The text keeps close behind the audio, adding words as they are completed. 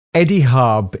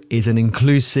EddieHub is an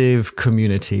inclusive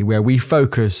community where we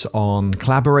focus on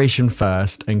collaboration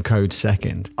first and code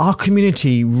second. Our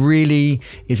community really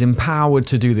is empowered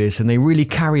to do this and they really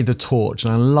carry the torch,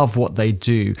 and I love what they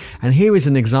do. And here is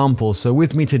an example. So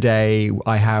with me today,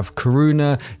 I have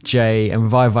Karuna, Jay and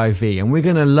Vi, and we're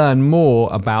going to learn more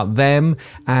about them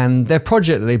and their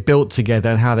project that they built together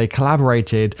and how they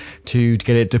collaborated to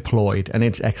get it deployed. And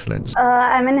it's excellent.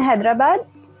 I'm in Hyderabad,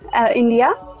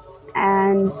 India.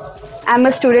 And I'm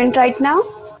a student right now.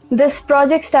 This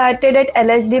project started at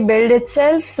LSD Build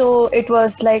itself, so it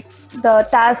was like the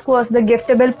task was the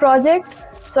giftable project.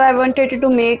 So I wanted to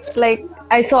make, like,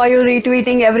 I saw you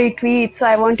retweeting every tweet, so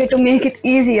I wanted to make it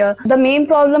easier. The main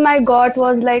problem I got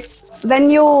was like when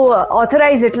you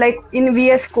authorize it, like in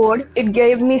VS Code, it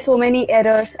gave me so many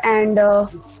errors and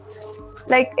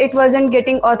like it wasn't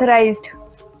getting authorized.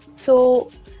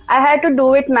 So I had to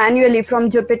do it manually from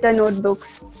Jupyter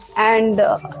notebooks. And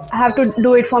I have to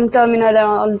do it from terminal,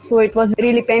 also it was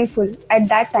really painful at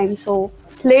that time. So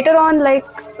later on, like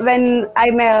when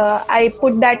I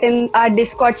put that in our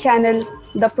Discord channel,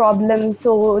 the problem,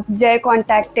 so Jay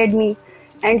contacted me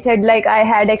and said like I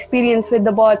had experience with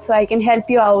the bot, so I can help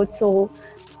you out. So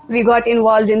we got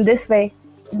involved in this way.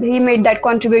 He made that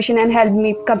contribution and helped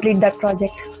me complete that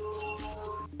project.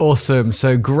 Awesome.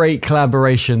 So great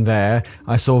collaboration there.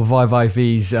 I saw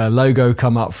Vi's logo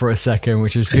come up for a second,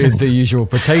 which is good. The usual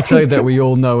potato that we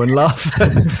all know and love.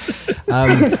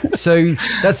 So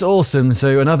that's awesome.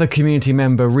 So another community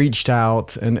member reached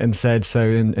out and said,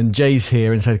 and Jay's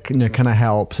here and said, can I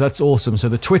help? So that's awesome. So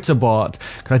the Twitter bot,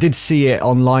 because I did see it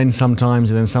online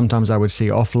sometimes, and then sometimes I would see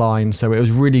it offline. So it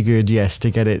was really good, yes, to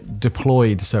get it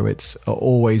deployed. So it's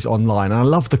always online. And I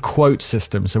love the quote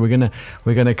system. So we're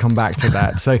gonna come back to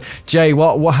that. So Jay,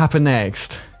 what happened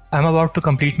next? I'm about to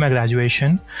complete my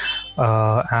graduation,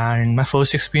 and my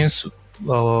first experience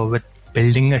with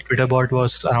building a Twitter bot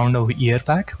was around a year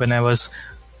back when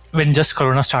just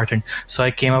Corona started. So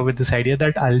I came up with this idea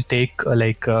that I'll take there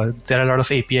are a lot of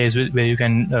APIs where you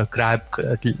can grab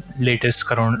latest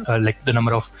Corona, like the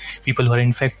number of people who are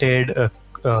infected,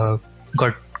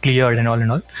 got cleared and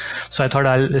all. So I thought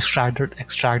I'll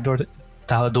extract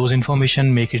those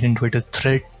information, make it into a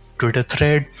Twitter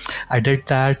thread. I did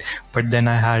that, but then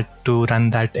I had to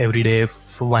run that every day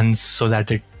once so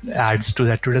that it adds to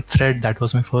that Twitter thread. That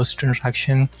was my first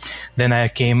interaction. Then I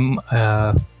came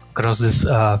across this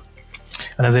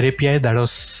another API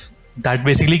that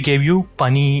basically gave you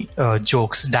punny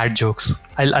jokes, dad jokes.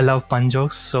 I love pun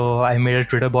jokes, so I made a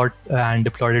Twitter bot and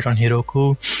deployed it on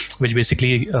Heroku, which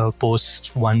basically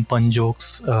posts one pun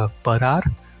jokes per hour.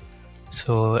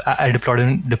 So I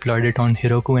deployed it on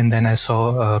Heroku, and then I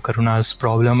saw Karuna's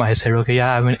problem. I said, okay,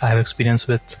 yeah, I have experience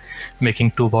with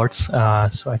making two bots,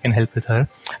 so I can help with her.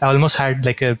 I almost had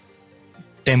like a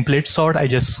template sort. I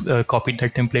just copied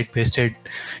that template, pasted,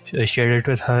 shared it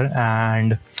with her,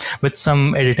 and with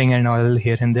some editing and all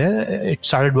here and there, it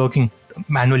started working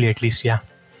manually at least, yeah.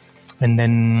 And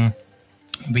then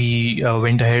we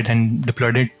went ahead and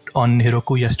deployed it on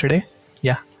Heroku yesterday,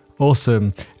 yeah.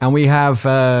 Awesome. And we have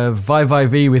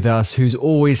Vi with us, who's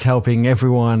always helping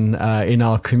everyone in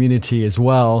our community as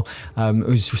well,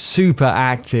 who's super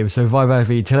active. So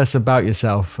Vi, tell us about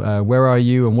yourself. Where are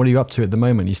you and what are you up to at the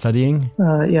moment? Are you studying?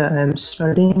 Yeah, I'm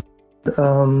studying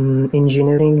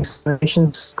engineering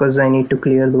explanations because I need to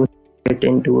clear those, get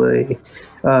into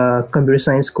a computer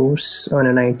science course on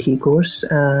an IT course.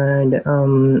 And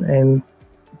I've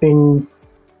been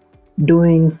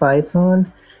doing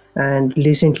Python. And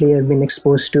recently I've been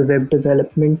exposed to web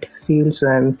development field, so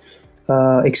I'm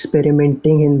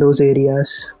experimenting in those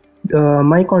areas.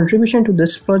 My contribution to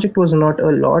this project was not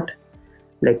a lot.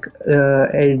 Like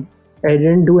I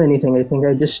didn't do anything. I think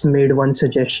I just made one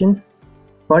suggestion.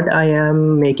 But I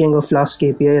am making a Flask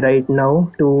API right now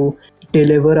to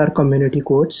deliver our community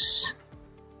codes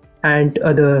and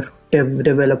other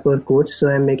developer codes. So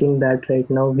I'm making that right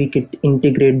now. We could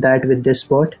integrate that with this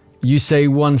bot. You say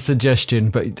one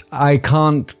suggestion, but I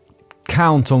can't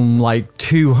count on like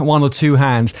one or two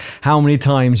hands how many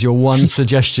times your one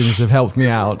suggestions have helped me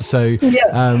out. So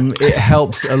it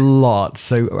helps a lot.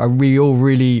 So we all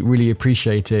really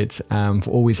appreciate it for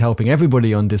always helping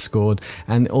everybody on Discord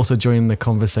and also joining the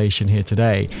conversation here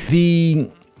today.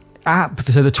 The app,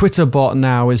 so the Twitter bot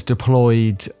now is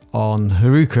deployed on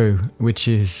Heroku, which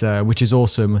is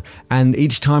awesome. And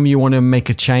each time you want to make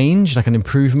a change, like an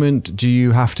improvement, do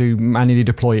you have to manually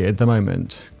deploy it at the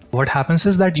moment? What happens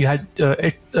is that you had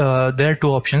there are two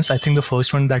options. I think the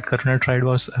first one that Karuna tried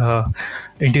was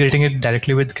integrating it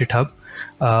directly with GitHub,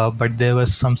 but there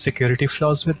was some security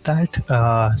flaws with that.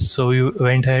 So you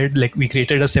went ahead, like we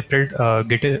created a separate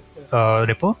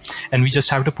repo, and we just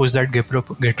have to push that Git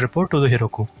repo to the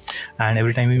Heroku. And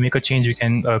every time we make a change, we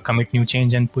can commit new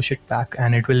change and push it back,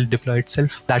 and it will deploy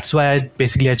itself. That's why I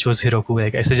chose Heroku.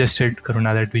 Like I suggested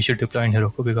Karuna that we should deploy in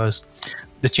Heroku because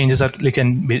the changes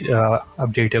can be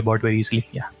updated about very easily.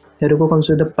 Yeah. Heroku comes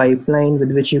with a pipeline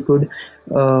with which you could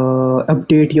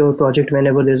update your project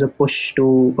whenever there's a push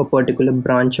to a particular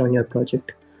branch on your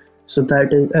project. So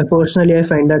that is, personally, I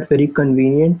find that very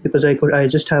convenient because I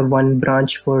just have one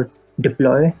branch for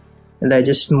deploy, and I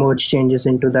just merge changes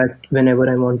into that whenever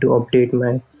I want to update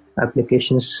my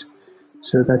applications.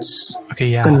 So that's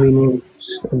convenient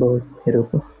about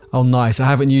Heroku. Oh, nice. I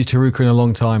haven't used Heroku in a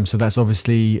long time, so that's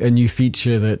obviously a new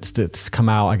feature that's come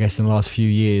out, I guess, in the last few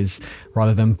years.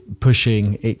 Rather than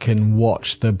pushing, it can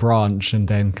watch the branch and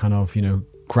then kind of,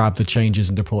 grab the changes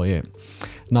and deploy it.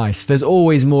 Nice. There's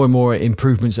always more and more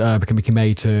improvements can be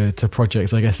made to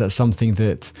projects. I guess that's something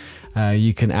that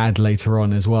you can add later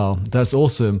on as well. That's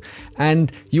awesome.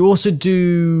 And you also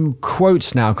do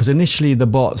quotes now, because initially the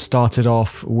bot started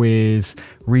off with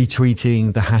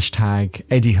retweeting the hashtag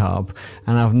EddieHub.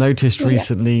 And I've noticed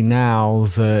recently now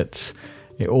that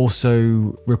it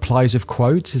also replies with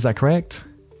quotes. Is that correct?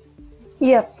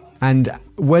 Yeah. And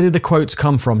where did the quotes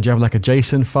come from? Do you have like a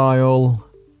JSON file?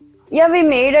 Yeah, we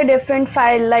made a different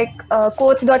file like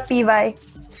quotes.py.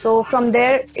 So from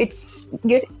there, it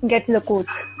gets the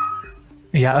quotes.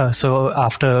 Yeah, so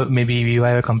after maybe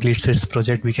VUI completes its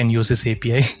project, we can use this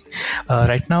API.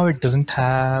 Right now, it doesn't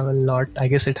have a lot. I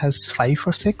guess it has 5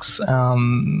 or 6.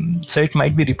 So it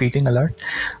might be repeating a lot.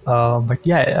 But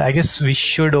yeah, I guess we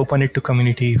should open it to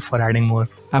community for adding more.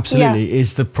 Absolutely. Yeah.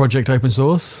 Is the project open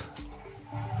source?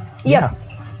 Yeah.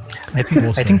 I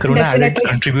think Karuna added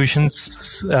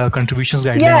contributions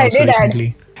guideline also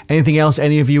recently. Anything else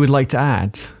any of you would like to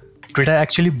add? Twitter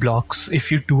actually blocks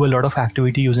if you do a lot of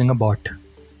activity using a bot.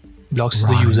 Blocks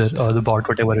the user or the bot,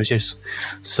 whatever it is.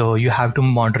 So you have to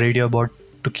moderate your bot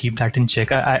to keep that in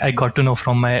check. I got to know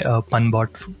from my pun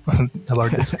bot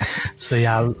about this. So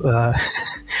yeah,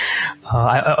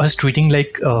 I was tweeting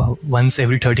like once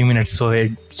every 30 minutes. So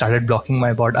it started blocking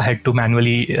my bot. I had to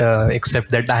manually accept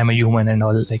that I'm a human and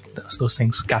all like those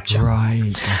things capture. Right. I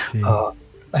see.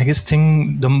 I guess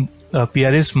the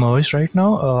PR is merged right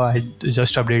now. I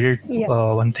just updated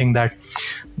one thing that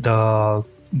the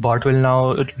bot will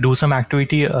now do some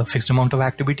activity, a fixed amount of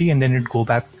activity, and then it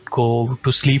go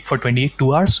to sleep for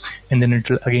 22 hours, and then it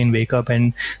will again wake up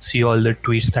and see all the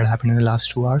tweets that happened in the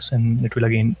last 2 hours, and it will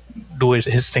again do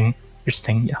its thing.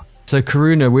 Yeah. So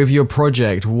Karuna, with your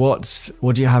project, what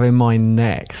do you have in mind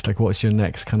next? Like, what's your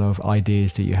next kind of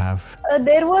ideas that you have?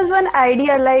 There was one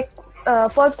idea like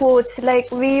for quotes,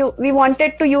 like we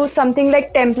wanted to use something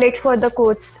like templates for the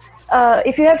quotes.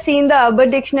 If you have seen the Urban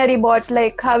Dictionary bot,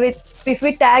 like how if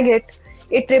we tag it,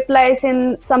 it replies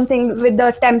in something with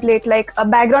the template, like a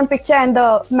background picture and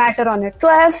the matter on it. So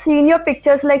I have seen your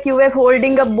pictures, like you were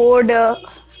holding a board.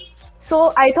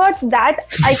 So I thought that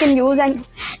I can use and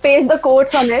paste the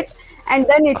quotes on it, and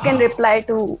then it can reply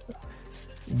to.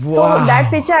 Wow. So that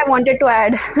picture I wanted to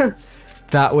add.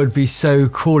 That would be so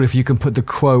cool if you can put the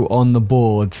quote on the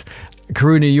board.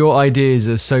 Karuna, your ideas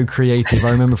are so creative.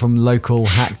 I remember from local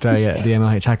hack day at the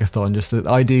MLH hackathon, just the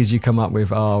ideas you come up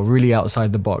with are really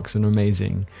outside the box and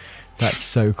amazing. That's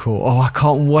so cool. Oh, I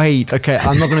can't wait. Okay,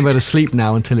 I'm not going to be able to sleep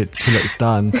now until it's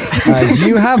done. Do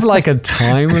you have like a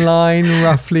timeline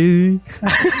roughly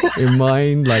in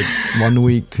mind? Like 1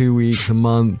 week, 2 weeks, a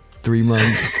month, 3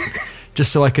 months?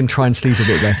 Just so I can try and sleep a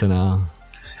bit better now.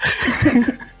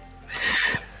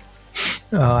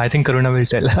 I think Karuna will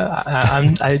tell.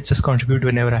 I just contribute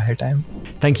whenever I have time.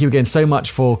 Thank you again so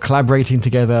much for collaborating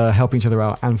together, helping each other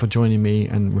out, and for joining me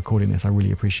and recording this. I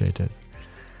really appreciate it.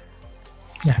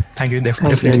 Yeah, thank you.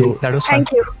 Definitely. That was fun.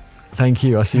 Thank you. Thank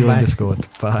you. I'll see you on Discord.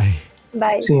 Bye.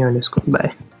 Bye. See you on Discord.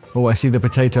 Bye. Oh, I see the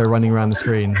potato running around the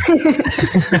screen.